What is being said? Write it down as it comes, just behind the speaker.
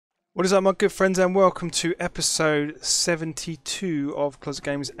What is up, my good friends, and welcome to episode 72 of Closet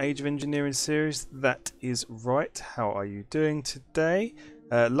Games Age of Engineering series. That is right. How are you doing today?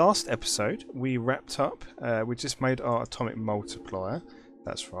 Last episode we wrapped up. We just made our atomic multiplier.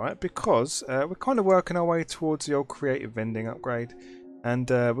 That's right, because we're kind of working our way towards the old creative vending upgrade, and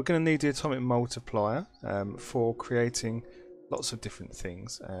we're going to need the atomic multiplier for creating lots of different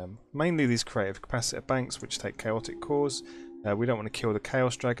things. Mainly these creative capacitor banks, which take chaotic cores. We don't want to kill the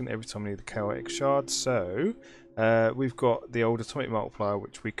Chaos Dragon every time we need a chaotic shard, so we've got the old atomic multiplier,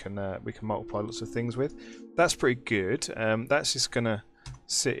 which we can multiply lots of things with. That's pretty good. That's just gonna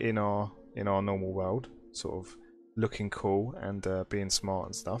sit in our normal world, sort of looking cool and being smart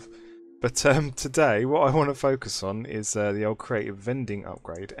and stuff. But today, what I want to focus on is the old creative vending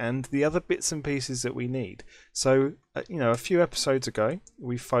upgrade and the other bits and pieces that we need. So, a few episodes ago,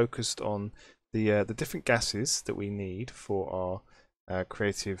 we focused on the different gases that we need for our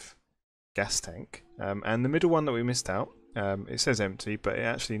creative gas tank, and the middle one that we missed out, it says empty, but it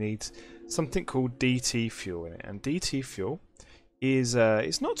actually needs something called DT fuel in it. And DT fuel is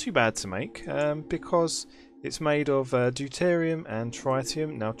it's not too bad to make because it's made of deuterium and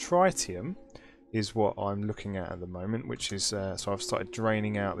tritium. Now tritium is what I'm looking at the moment, which is so I've started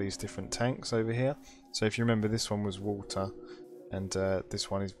draining out these different tanks over here. So if you remember, this one was water, and this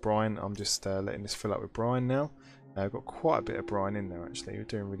one is brine. I'm just letting this fill up with brine now. I've got quite a bit of brine in there actually. We're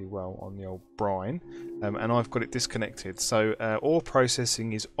doing really well on the old brine. And I've got it disconnected. So ore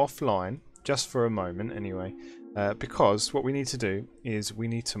processing is offline, just for a moment anyway. Because what we need to do is we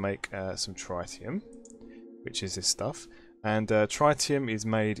need to make some tritium, which is this stuff. And tritium is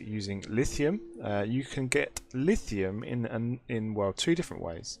made using lithium. You can get lithium in well, two different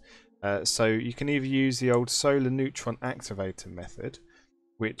ways. So you can either use the old solar neutron activator method,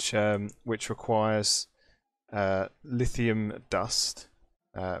 which requires lithium dust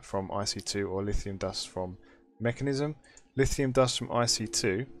from IC2 or lithium dust from mechanism. Lithium dust from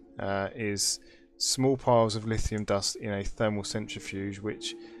IC2 is small piles of lithium dust in a thermal centrifuge,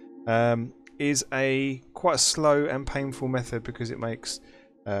 which is quite a slow and painful method because it makes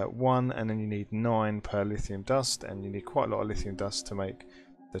 1 and then you need 9 per lithium dust, and you need quite a lot of lithium dust to make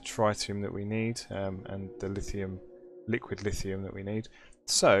the tritium that we need, and the liquid lithium that we need.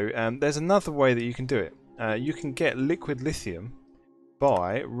 So there's another way that you can do it. You can get liquid lithium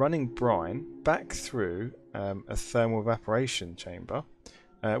by running brine back through a thermal evaporation chamber,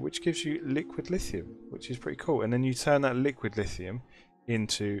 which gives you liquid lithium, which is pretty cool. And then you turn that liquid lithium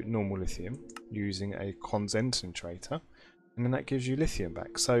into normal lithium using a concentrator, and then that gives you lithium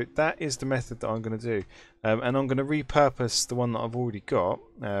back. So that is the method that I'm going to do, and I'm going to repurpose the one that I've already got.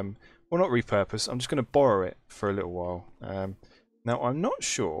 Well, not repurpose, I'm just going to borrow it for a little while. Now I'm not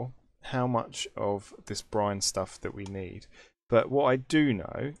sure how much of this brine stuff that we need, but what I do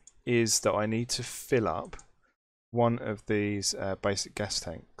know is that I need to fill up one of these basic gas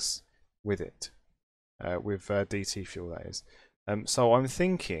tanks with it, with DT fuel, that is. So I'm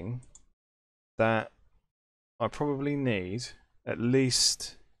thinking that I probably need at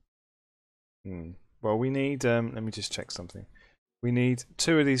least, well, we need, let me just check something. We need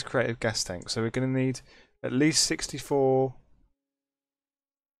 2 of these creative gas tanks, so we're going to need at least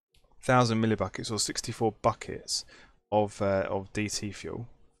 64,000 millibuckets, or 64 buckets of DT fuel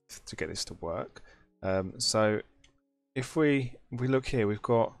to get this to work. So if we look here, we've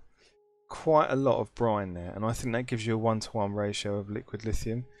got quite a lot of brine there, and I think that gives you a 1-to-1 ratio of liquid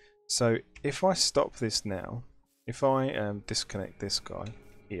lithium. So if I stop this now, if I disconnect this guy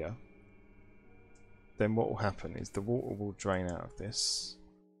here, then what will happen is the water will drain out of this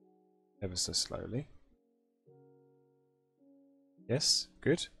ever so slowly. Yes,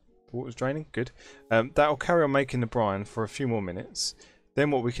 good. The water's draining, good. That will carry on making the brine for a few more minutes.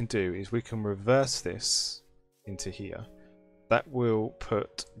 Then what we can do is we can reverse this into here. That will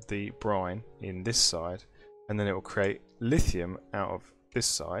put the brine in this side, and then it will create lithium out of this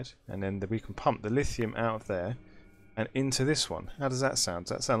side, and then we can pump the lithium out of there and into this one. How does that sound?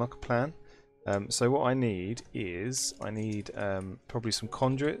 Does that sound like a plan? So what I need is probably some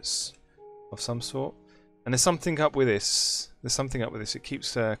conduits of some sort, and there's something up with this. It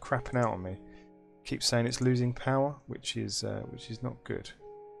keeps crapping out on me. It keeps saying it's losing power, which is not good.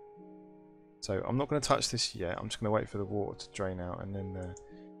 So I'm not going to touch this yet. I'm just going to wait for the water to drain out, and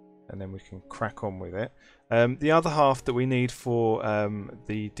then we can crack on with it. The other half that we need for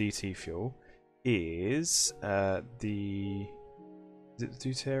the DT fuel is the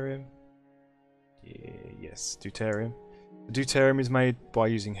deuterium. Yeah, yes, deuterium. The deuterium is made by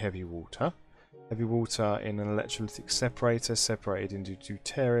using heavy water. Heavy water in an electrolytic separator separated into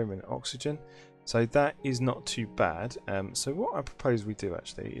deuterium and oxygen. So that is not too bad. So what I propose we do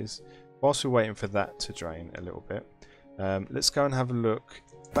actually is, whilst we're waiting for that to drain a little bit, let's go and have a look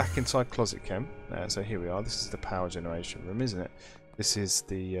back inside Closet Chem. So here we are. This is the power generation room, isn't it? This is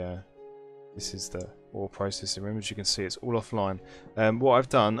the ore processing room. As you can see, it's all offline. What I've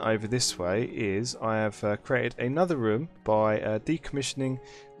done over this way is I have created another room by decommissioning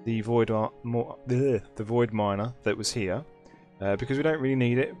the void miner that was here. Because we don't really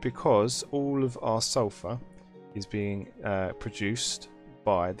need it, because all of our sulfur is being produced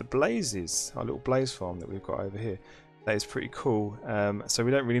by the blazes, our little blaze farm that we've got over here. That is pretty cool. So we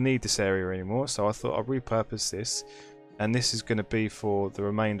don't really need this area anymore, so I thought I'd repurpose this, and this is going to be for the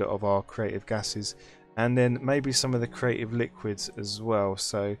remainder of our creative gases, and then maybe some of the creative liquids as well.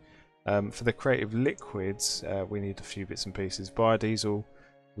 So for the creative liquids we need a few bits and pieces. Biodiesel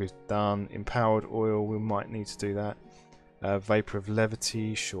we've done, empowered oil we might need to do that. Vapor of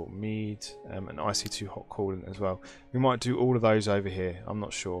levity, short mead, and IC2 hot coolant as well. We might do all of those over here. I'm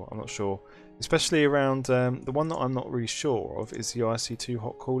not sure. Especially around the one that I'm not really sure of is the IC2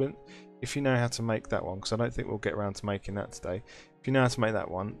 hot coolant. If you know how to make that one, because I don't think we'll get around to making that today. If you know how to make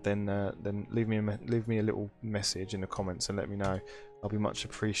that one, then leave me a little message in the comments and let me know. I'll be much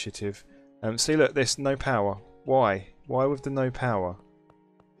appreciative. See, look, there's no power. Why? Why with the no power?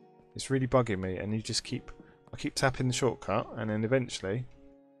 It's really bugging me, and you just keep. I keep tapping the shortcut, and then eventually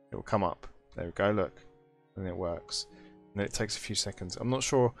it will come up. There we go, look. And it works. And then it takes a few seconds. I'm not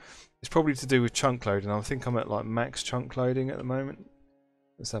sure. It's probably to do with chunk loading. I think I'm at like max chunk loading at the moment.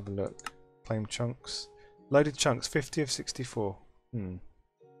 Let's have a look. Claim chunks. Loaded chunks, 50 of 64. I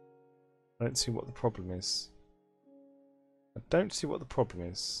don't see what the problem is.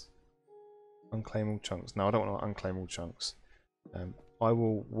 Unclaim all chunks. No, I don't want to unclaim all chunks. I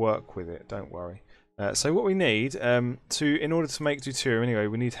will work with it, don't worry. So what we need, in order to make deuterium anyway,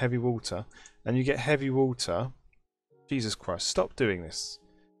 we need heavy water. And you get heavy water. Jesus Christ, stop doing this.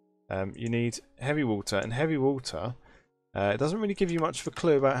 You need heavy water, and heavy water, it doesn't really give you much of a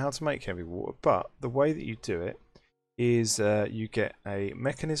clue about how to make heavy water, but the way that you do it is you get a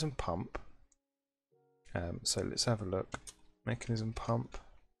mechanism pump. So let's have a look. Mechanism pump.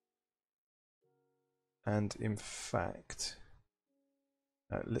 And in fact,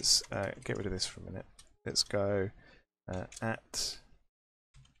 let's get rid of this for a minute. Let's go at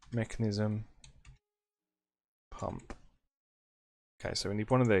mechanism pump. Okay, so we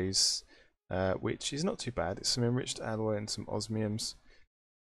need one of these, which is not too bad. It's some enriched alloy and some osmiums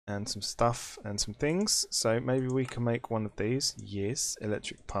and some stuff and some things. So maybe we can make one of these. Yes,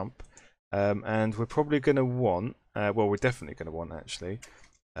 electric pump. And we're probably going to want, well, we're definitely going to want actually,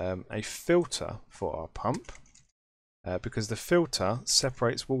 a filter for our pump. Because the filter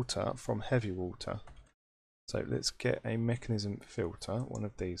separates water from heavy water. So let's get a mechanism filter, one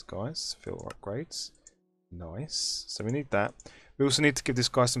of these guys, filter upgrades. Nice. So we need that. We also need to give this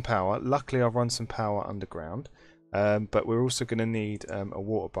guy some power. Luckily I've run some power underground, but we're also going to need a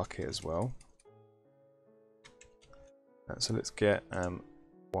water bucket as well. So let's get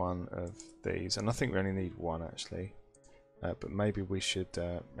one of these, and I think we only need one actually, but maybe we should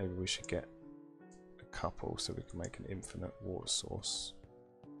get couple so we can make an infinite water source.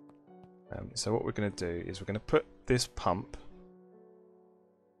 So what we're going to do is we're going to put this pump,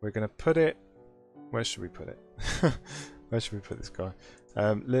 we're going to put it, where should we put it? Where should we put this guy?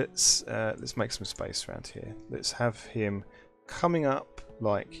 Let's make some space around here. Let's have him coming up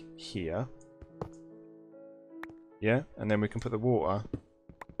like here, yeah, and then we can put the water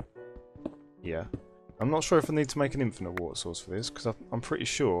here. I'm not sure if I need to make an infinite water source for this, because I'm pretty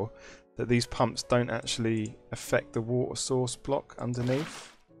sure that these pumps don't actually affect the water source block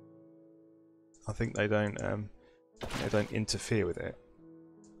underneath. I think they don't interfere with it.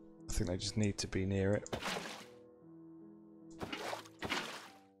 I think they just need to be near it.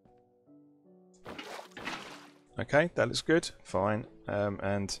 Okay, that looks good. Fine.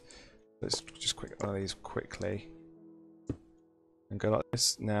 And let's just quick one of these quickly and go like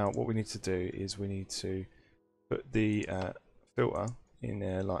this. Now what we need to do is we need to put the filter in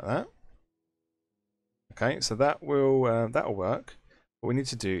there like that. Okay, so that'll work. What we need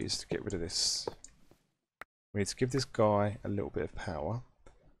to do is to get rid of this. We need to give this guy a little bit of power.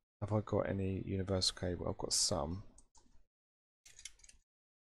 Have I got any universal cable? I've got some.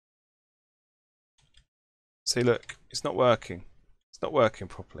 See, look, it's not working. It's not working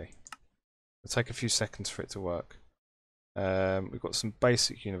properly. It'll take a few seconds for it to work. We've got some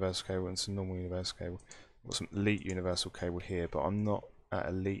basic universal cable and some normal universal cable. We've got some elite universal cable here, but I'm not at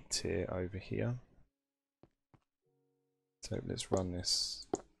elite tier over here. So let's run this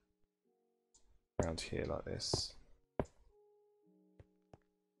around here like this.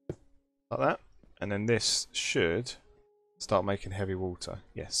 Like that. And then this should start making heavy water.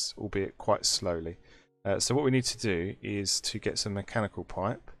 Yes, albeit quite slowly. So what we need to do is to get some mechanical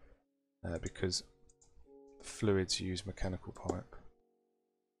pipe, because fluids use mechanical pipe.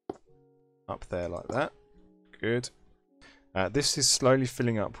 Up there like that. Good. This is slowly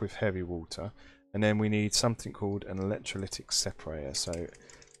filling up with heavy water, and then we need something called an electrolytic separator. So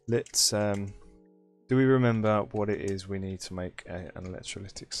let's do we remember what it is we need to make an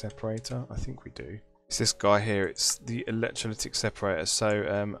electrolytic separator? I think we do. It's this guy here. It's the electrolytic separator.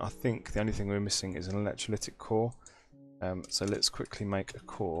 So I think the only thing we're missing is an electrolytic core. So let's quickly make a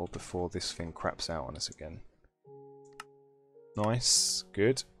core before this thing craps out on us again. Nice,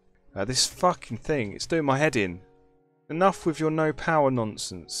 good. This fucking thing, it's doing my head in. Enough with your no power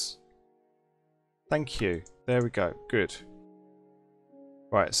nonsense. Thank you. There we go. Good.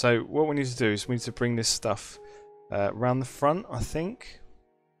 Right, so what we need to do is we need to bring this stuff around the front, I think.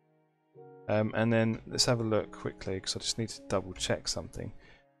 And then let's have a look quickly, because I just need to double check something.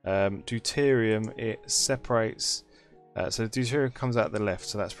 Deuterium, it separates. So the deuterium comes out the left,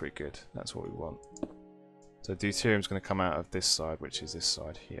 so that's pretty good. That's what we want. So deuterium is going to come out of this side, which is this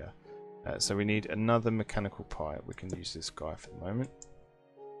side here. So we need another mechanical pipe. We can use this guy for the moment.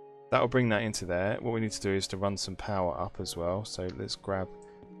 That will bring that into there. What we need to do is to run some power up as well. So let's grab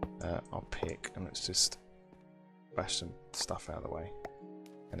our pick and let's just bash some stuff out of the way.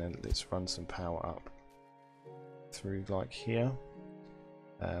 And then let's run some power up through like here.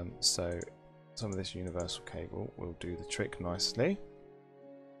 So some of this universal cable will do the trick nicely.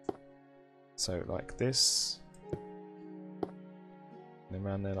 So like this. And then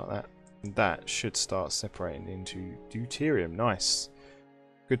around there like that. And that should start separating into deuterium. Nice.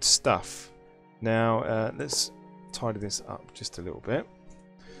 Good stuff. Now let's tidy this up just a little bit.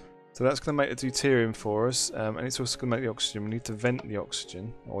 So that's going to make the deuterium for us, and it's also going to make the oxygen. We need to vent the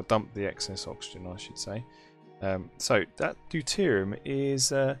oxygen, or dump the excess oxygen, I should say. So that deuterium is,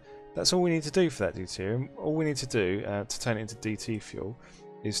 that's all we need to do for that deuterium. All we need to do to turn it into DT fuel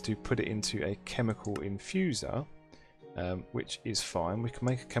is to put it into a chemical infuser. Which is fine. We can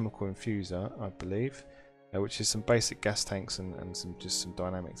make a chemical infuser, I believe, which is some basic gas tanks and just some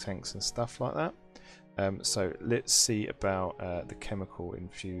dynamic tanks and stuff like that. So let's see about the chemical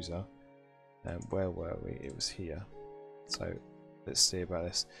infuser. Where were we? It was here. So let's see about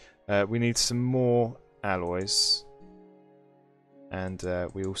this. We need some more alloys, and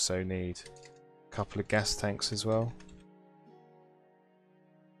we also need a couple of gas tanks as well.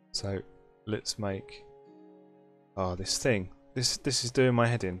 So let's make. Oh, this thing. This is doing my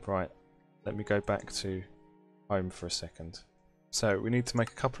head in. Right. Let me go back to home for a second. So we need to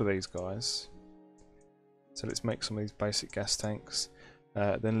make a couple of these guys. So let's make some of these basic gas tanks.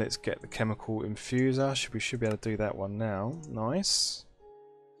 Then let's get the chemical infuser. We should be able to do that one now. Nice.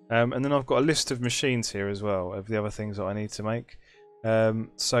 And then I've got a list of machines here as well of the other things that I need to make.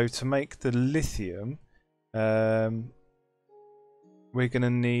 So to make the lithium, we're going to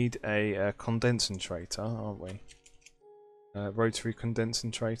need a condensator, aren't we? Rotary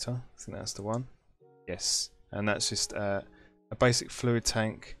condensator. I think that's the one. Yes. And that's just a basic fluid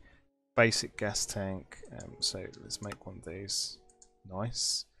tank, basic gas tank. So let's make one of these.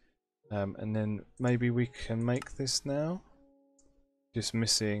 Nice. And then maybe we can make this now. Just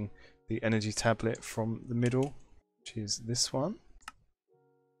missing the energy tablet from the middle, which is this one.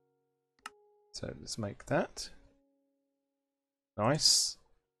 So let's make that. Nice.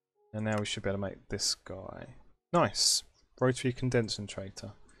 And now we should be able to make this guy. Nice. Rotary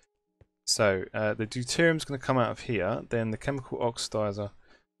condensator. So the deuterium is going to come out of here. Then the chemical oxidizer,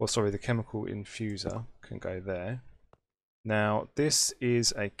 or sorry, the chemical infuser can go there. Now this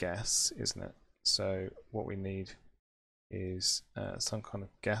is a gas, isn't it? So what we need is some kind of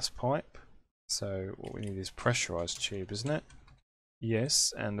gas pipe. So what we need is pressurized tube, isn't it?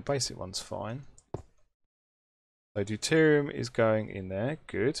 Yes, and the basic one's fine. So deuterium is going in there.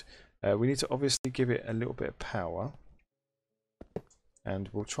 Good. We need to obviously give it a little bit of power. And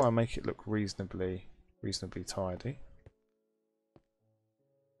we'll try and make it look reasonably tidy.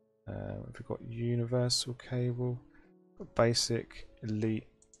 We've got universal cable, got basic, elite.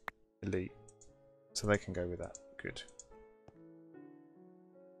 So they can go with that. Good.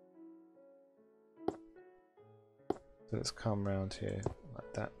 So let's come around here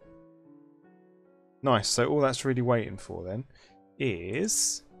like that. Nice. So all that's really waiting for then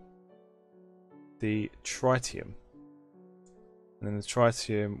is the tritium. And then the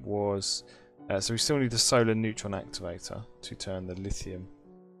tritium was... so we still need the solar neutron activator to turn the lithium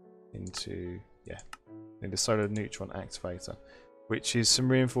into... Yeah, need the solar neutron activator, which is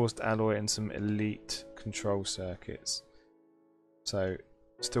some reinforced alloy and some elite control circuits. So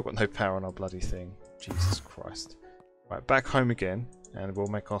Still got no power on our bloody thing. Jesus Christ. Right, back home again, and we'll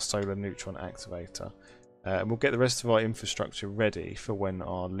make our solar neutron activator. And we'll get the rest of our infrastructure ready for when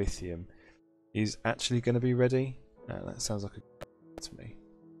our lithium is actually going to be ready. That sounds like a to me.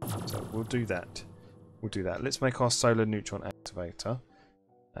 So we'll do that. We'll do that. Let's make our solar neutron activator.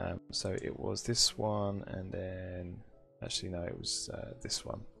 So it was this one, and then actually no, it was this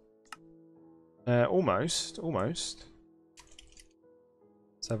one. Almost.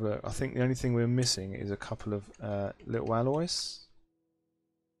 Let's have a look. I think the only thing we're missing is a couple of little alloys.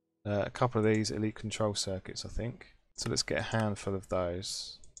 A couple of these elite control circuits, I think. So let's get a handful of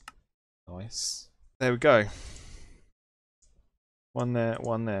those. Nice. There we go. One there,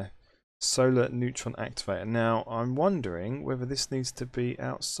 one there. Solar neutron activator. Now, I'm wondering whether this needs to be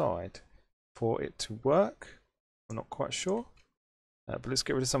outside for it to work. I'm not quite sure. But let's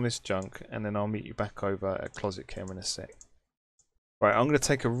get rid of some of this junk, and then I'll meet you back over at Closet Chem in a sec. Right, I'm going to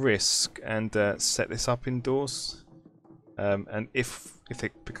take a risk and set this up indoors. And if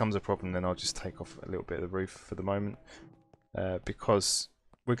it becomes a problem, then I'll just take off a little bit of the roof for the moment. Because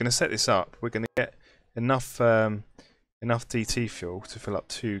we're going to set this up. We're going to get enough DT fuel to fill up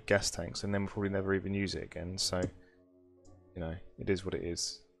 2 gas tanks, and then we'll probably never even use it again. So, you know, it is what it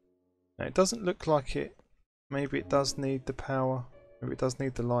is. Now, it doesn't look like it. Maybe it does need the power. Maybe it does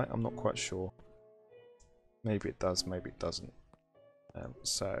need the light. I'm not quite sure. Maybe it does. Maybe it doesn't.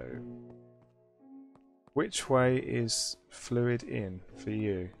 So, which way is fluid in for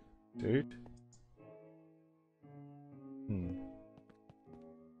you, dude?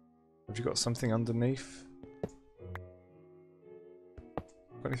 Have you got something underneath?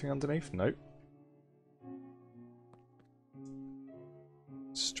 Got anything underneath? Nope.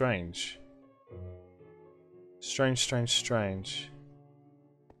 Strange. Strange.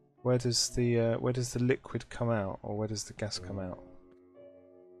 Where does the liquid come out, or where does the gas come out?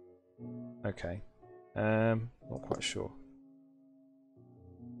 Okay. Not quite sure.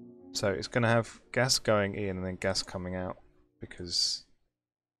 So it's going to have gas going in and then gas coming out, because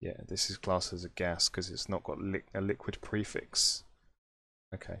yeah, this is classed as a gas because it's not got a liquid prefix.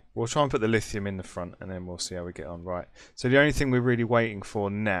 Okay, we'll try and put the lithium in the front, and then we'll see how we get on. Right, so the only thing we're really waiting for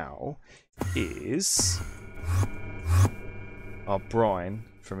now is our brine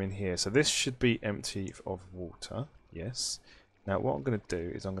from in here. So this should be empty of water, yes. Now what I'm going to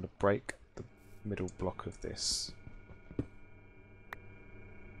do is I'm going to break the middle block of this,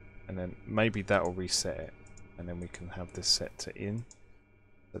 and then maybe that will reset it, and then we can have this set to in.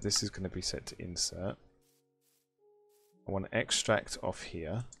 So this is going to be set to insert. I want to extract off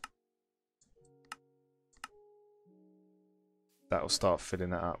here. That will start filling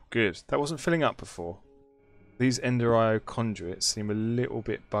that up. Good. That wasn't filling up before. These Ender IO conduits seem a little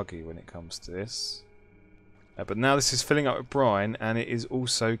bit buggy when it comes to this. But now this is filling up with brine, and it is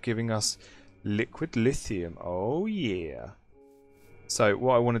also giving us liquid lithium. Oh yeah. So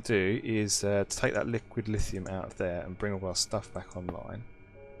what I want to do is to take that liquid lithium out of there and bring all our stuff back online.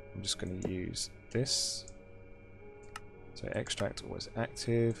 I'm just going to use this. So extract always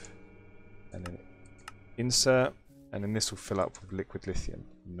active, and then insert, and then this will fill up with liquid lithium.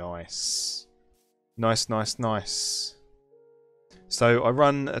 Nice. Nice. So I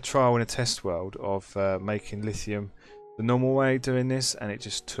run a trial in a test world of making lithium the normal way doing this, and it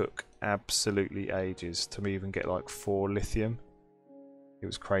just took absolutely ages to me even get like 4 lithium. It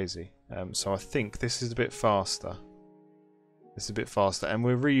was crazy. So I think this is a bit faster. And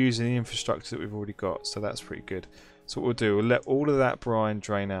we're reusing the infrastructure that we've already got, so that's pretty good. So what we'll do, we'll let all of that brine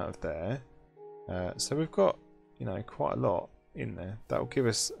drain out of there. So we've got, you know, quite a lot in there. That will give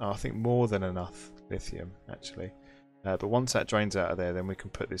us, I think, more than enough lithium actually. But once that drains out of there, then we can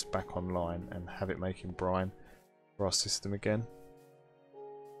put this back online and have it making brine for our system again,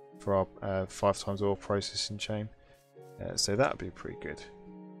 for our 5 times oil processing chain. So that would be pretty good.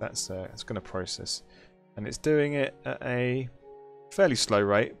 It's going to process, and it's doing it at a fairly slow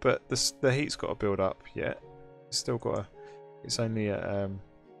rate, but the heat's got to build up yet. It's still got a. It's only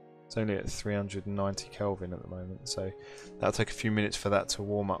at 390 Kelvin at the moment, so that'll take a few minutes for that to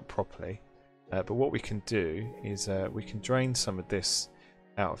warm up properly. But what we can do is we can drain some of this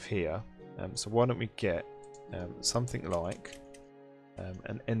out of here. So why don't we get something like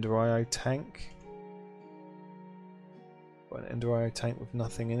an Ender IO tank? Got an Ender IO tank with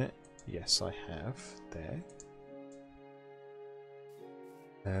nothing in it? Yes, I have. There.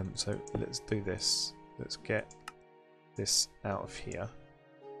 So let's do this. Let's get this out of here.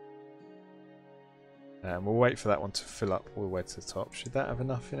 We'll wait for that one to fill up all the way to the top. Should that have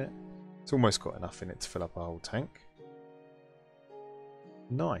enough in it? It's almost got enough in it to fill up a whole tank.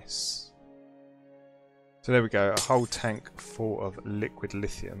 Nice. So there we go, a whole tank full of liquid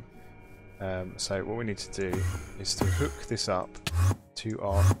lithium. So what we need to do is to hook this up to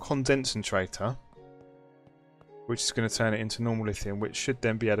our condensator, which is going to turn it into normal lithium, which should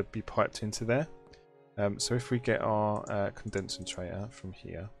then be able to be piped into there. So if we get our condensator from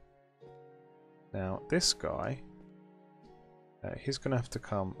here, now this guy, he's going to have to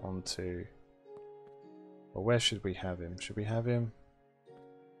come onto, well, where should we have him? Should we have him?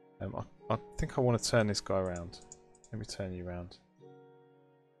 I think I want to turn this guy around. Let me turn you around.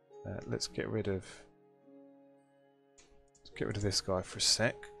 Let's get rid of this guy for a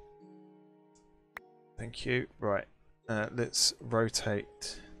sec. Thank you. Right. Let's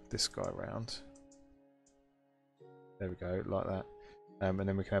rotate this guy around. There we go, like that. And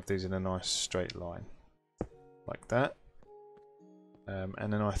then we can have these in a nice straight line, like that.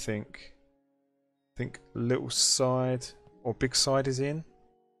 And then I think little side or big side is in.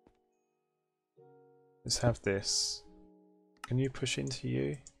 Let's have this. Can you push into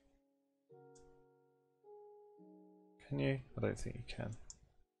you? Can you? I don't think you can.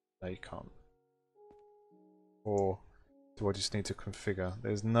 No, you can't. Or do I just need to configure?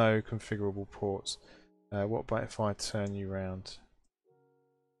 There's no configurable ports. What about if I turn you round?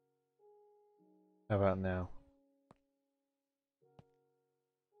 How about now?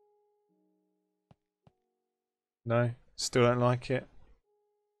 No? Still don't like it?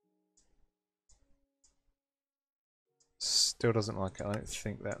 Still doesn't like it. I don't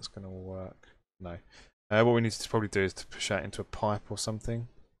think that's going to work. No. What we need to probably do is to push out into a pipe or something.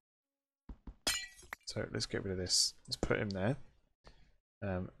 So let's get rid of this. Let's put him there.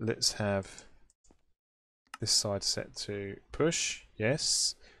 Let's have this side set to push.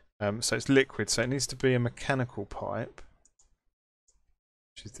 Yes. So it's liquid, so it needs to be a mechanical pipe,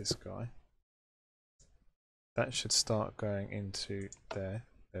 which is this guy. That should start going into there.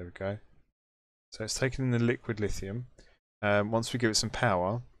 There we go. So it's taking in the liquid lithium. Once we give it some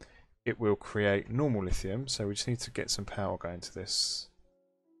power, it will create normal lithium. So we just need to get some power going to this.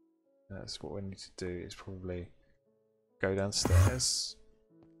 That's what we need to do, is probably go downstairs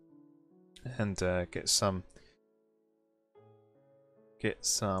and get some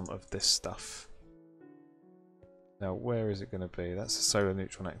of this stuff. Now where is it going to be? That's a solar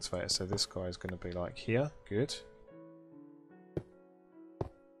neutron activator, so this guy is going to be like here. Good.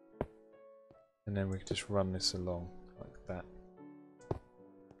 And then we can just run this along like that.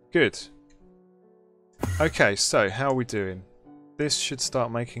 Good. Okay, so how are we doing? This should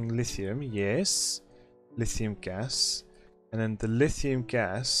start making lithium, yes. Lithium gas. And then the lithium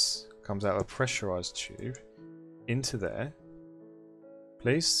gas comes out of a pressurized tube into there.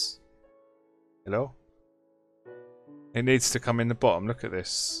 Please? Hello? It needs to come in the bottom, look at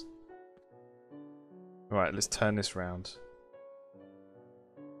this. Right, let's turn this round.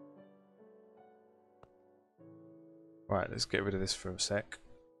 Right, let's get rid of this for a sec.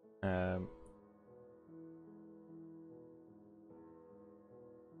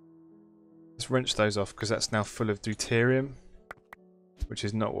 Let's wrench those off because that's now full of deuterium, which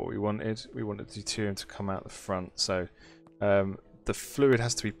is not what we wanted. We wanted deuterium to come out the front. So the fluid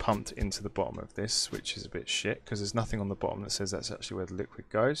has to be pumped into the bottom of this, which is a bit shit because there's nothing on the bottom that says that's actually where the liquid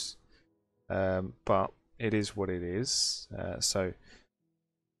goes. But it is what it is. So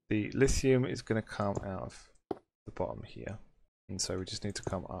the lithium is going to come out of the bottom here, and so we just need to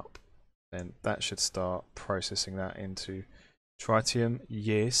come up. Then that should start processing that into tritium.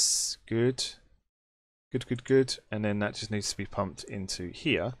 Yes, good. Good. And then that just needs to be pumped into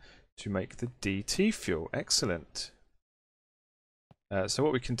here to make the DT fuel. Excellent. So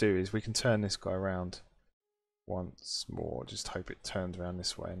what we can do is we can turn this guy around once more. Just hope it turns around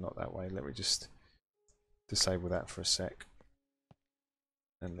this way and not that way. Let me just disable that for a sec.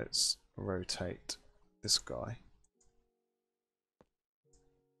 And let's rotate this guy.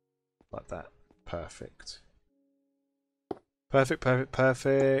 Like that. Perfect. Perfect.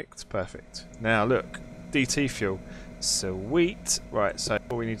 Now look, DT fuel. Sweet. Right, so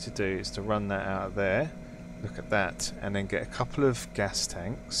what we need to do is to run that out of there. Look at that. And then get a couple of gas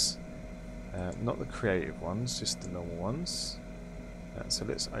tanks. Not the creative ones, just the normal ones. So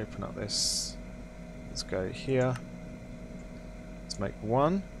let's open up this. Let's go here. Let's make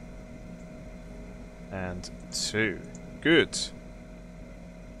 1 and 2. Good.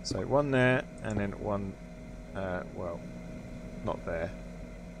 So 1 there, and then 1, well, not there.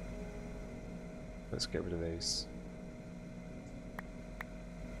 Let's get rid of these.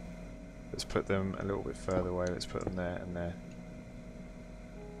 Let's put them a little bit further away. Let's put them there and there.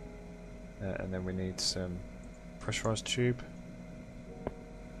 And then we need some pressurized tube.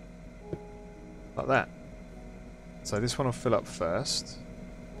 Like that. So this one will fill up first.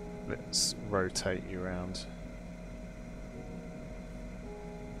 let's rotate you around.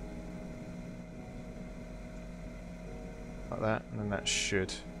 Like that, and then that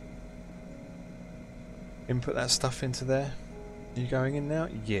should input that stuff into there. Are you going in now?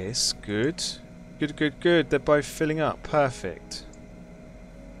 Yes, good. Good, good, good. They're both filling up. Perfect.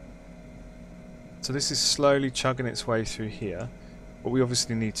 So this is slowly chugging its way through here. What we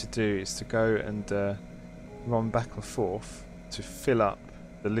obviously need to do is to go and run back and forth to fill up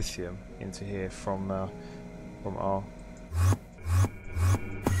the lithium into here from our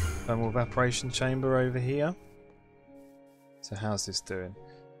thermal evaporation chamber over here. So how's this doing?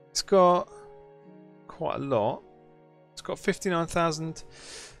 It's got quite a lot. It's got 59,000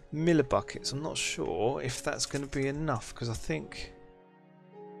 millibuckets. I'm not sure if that's going to be enough because I think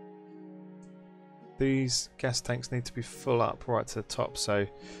these gas tanks need to be full up right to the top. So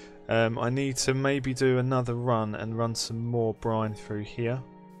I need to maybe do another run and run some more brine through here.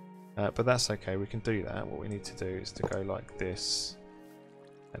 But that's okay, we can do that. What we need to do is to go like this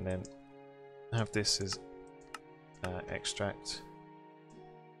and then have this as extract.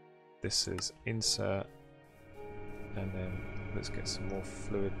 This is insert, and then let's get some more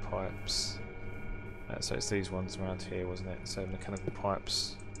fluid pipes. So it's these ones around here, wasn't it? So mechanical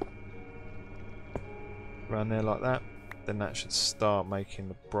pipes around there like that. Then that should start making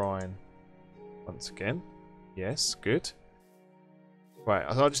the brine once again. Yes, good. Right,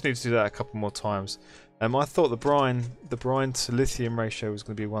 I just need to do that a couple more times. I thought the brine to lithium ratio was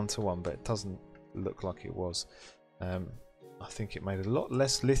going to be 1:1, but it doesn't look like it was. I think it made a lot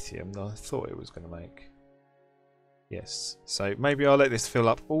less lithium than I thought it was going to make. Yes, so maybe I'll let this fill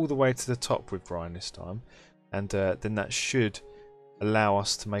up all the way to the top with brine this time, and then that should allow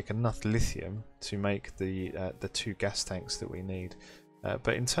us to make enough lithium to make the 2 gas tanks that we need.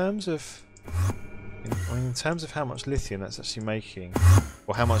 But in terms of how much lithium that's actually making,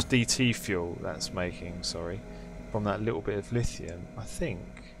 or how much DT fuel that's making, sorry, from that little bit of lithium, I think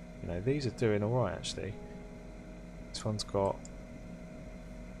these are doing all right actually. This one's got,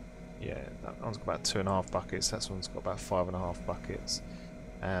 yeah, that one's got about 2.5 buckets. That one's got about 5.5 buckets.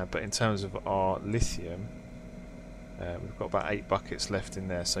 But in terms of our lithium, we've got about 8 buckets left in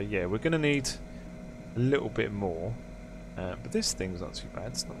there. So yeah, we're going to need a little bit more. But this thing's not too bad.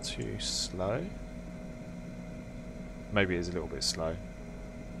 It's not too slow. Maybe it is a little bit slow.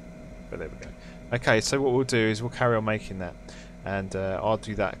 But there we go. Okay, so what we'll do is we'll carry on making that. And I'll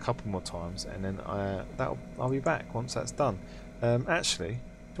do that a couple more times, and then I'll be back once that's done. Actually,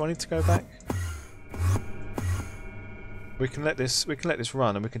 do I need to go back? We can let this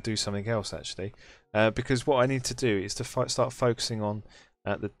run, and we can do something else actually, because what I need to do is to start focusing on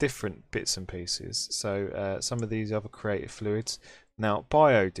the different bits and pieces. So some of these other creative fluids. Now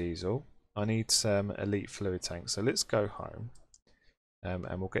biodiesel, I need some elite fluid tanks. So let's go home.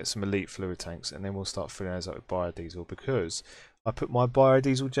 And we'll get some elite fluid tanks, and then we'll start filling those up with biodiesel, because I put my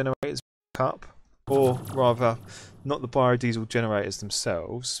biodiesel generators back up, or rather, not the biodiesel generators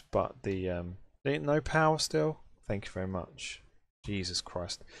themselves, but the no power still. Thank you very much. Jesus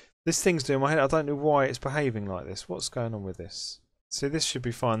Christ, this thing's doing my head. I don't know why it's behaving like this. What's going on with this? So this should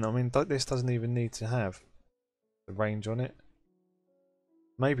be fine. I mean, this doesn't even need to have the range on it.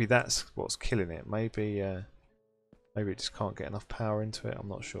 Maybe that's what's killing it. Maybe it just can't get enough power into it. I'm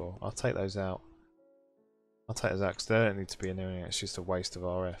not sure. I'll take those out. I'll take those out because they don't need to be in there. It's just a waste of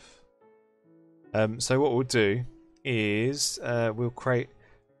RF. So what we'll do is we'll create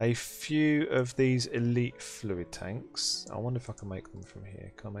a few of these elite fluid tanks. I wonder if I can make them from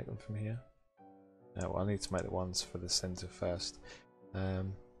here. Can I make them from here? No, well, I need to make the ones for the centre first.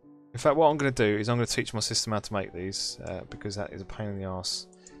 In fact, what I'm going to do is I'm going to teach my system how to make these, because that is a pain in the arse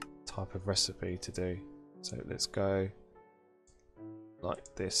type of recipe to do. So let's go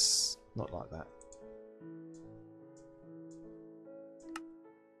like this, not like that.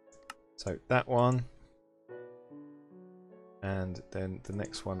 So that one, and then the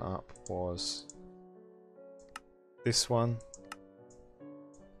next one up was this one,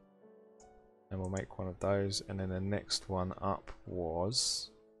 and we'll make one of those, and then the next one up was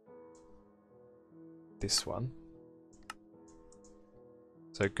this one.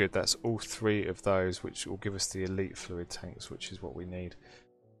 So good, that's all 3 of those, which will give us the elite fluid tanks, which is what we need.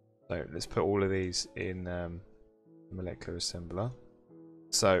 So let's put all of these in the molecular assembler.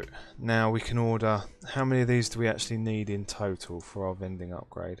 So now we can order, how many of these do we actually need in total for our vending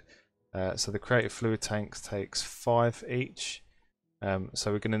upgrade? So the creative fluid tanks takes 5 each,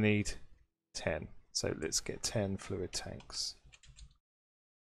 so we're going to need 10. So let's get 10 fluid tanks.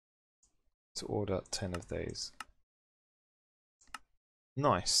 To order 10 of these.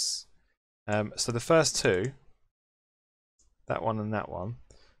 Nice. So the first 2, that one and that one,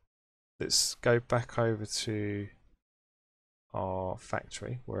 let's go back over to our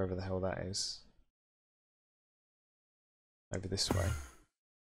factory, wherever the hell that is. Over this way.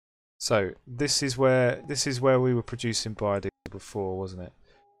 So this is where we were producing biodiesel before, wasn't it?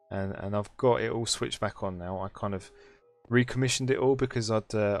 And I've got it all switched back on now. I kind of recommissioned it all because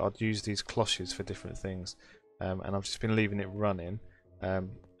I'd used these cloches for different things, and I've just been leaving it running.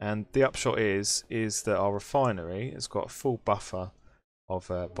 And the upshot is that our refinery has got a full buffer of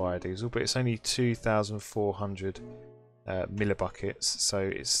biodiesel, but it's only 2,400 millibuckets, so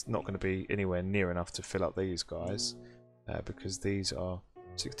it's not going to be anywhere near enough to fill up these guys, because these are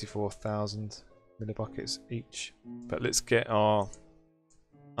 64,000 millibuckets each. But let's get our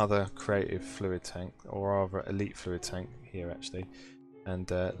other creative fluid tank, or rather elite fluid tank here actually, and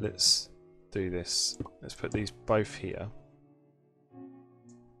let's do this. Let's put these both here.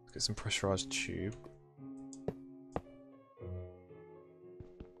 Let's get some pressurized tube.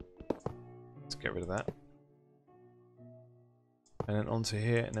 Let's get rid of that. And then onto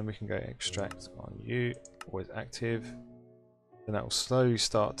here, and then we can go extract on you, always active. Then that will slowly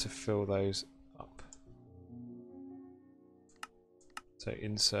start to fill those up. So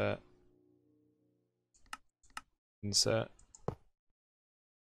insert, insert.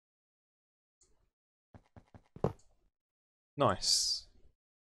 Nice.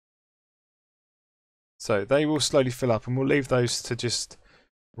 So they will slowly fill up, and we'll leave those to just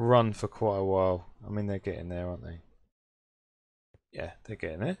run for quite a while. I mean, they're getting there, aren't they? Yeah, they're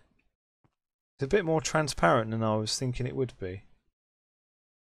getting there. It's a bit more transparent than I was thinking it would be.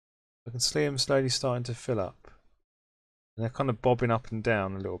 I can see them slowly starting to fill up. And they're kind of bobbing up and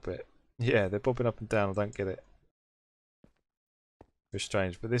down a little bit. Yeah, they're bobbing up and down, I don't get it. Very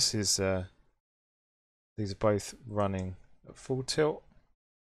strange, but this is these are both running at full tilt.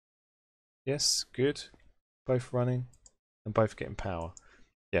 Yes, good. Both running and both getting power.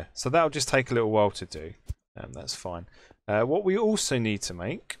 Yeah, so that'll just take a little while to do. That's fine. What we also need to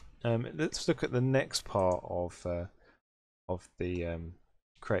make, let's look at the next part of the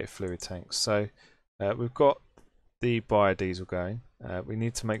creative fluid tanks. So we've got the biodiesel going. We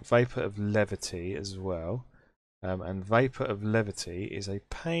need to make vapor of levity as well, and vapor of levity is a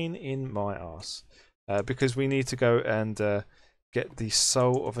pain in my ass, because we need to go and get the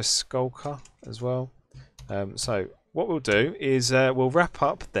soul of a skulker as well. So what we'll do is we'll wrap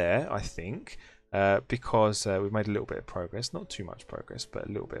up there, I think, because we've made a little bit of progress, not too much progress, but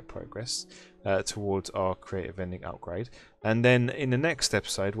a little bit of progress towards our creative vending upgrade. And then in the next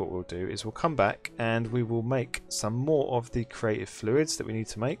episode, what we'll do is we'll come back and we will make some more of the creative fluids that we need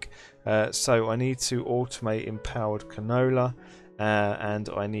to make. So I need to automate empowered canola, and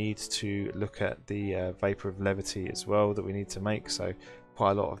I need to look at the vapor of levity as well that we need to make. So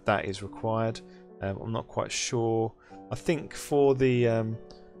quite a lot of that is required. I'm not quite sure. I think for the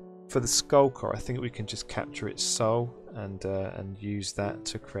skulker, I think we can just capture its soul and use that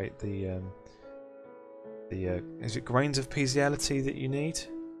to create the is it grains of physiality that you need?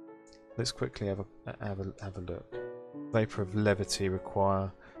 Let's quickly have a look. Vapor of levity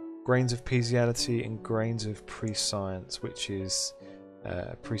require grains of physiality and grains of prescience, which is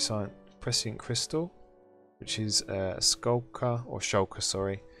prescient crystal, which is a skulker or shulker,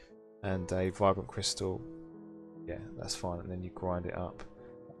 sorry, and a vibrant crystal. Yeah, that's fine, and then you grind it up.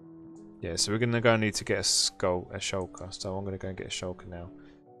 Yeah, so we're going to go need to get a shulker, so I'm going to go and get a shulker now.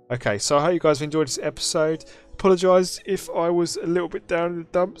 Okay, so I hope you guys have enjoyed this episode. Apologise if I was a little bit down in the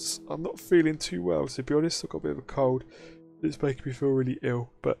dumps. I'm not feeling too well, to be honest. I've got a bit of a cold. It's making me feel really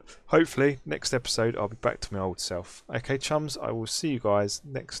ill. But hopefully, next episode, I'll be back to my old self. Okay, chums, I will see you guys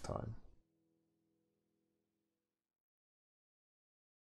next time.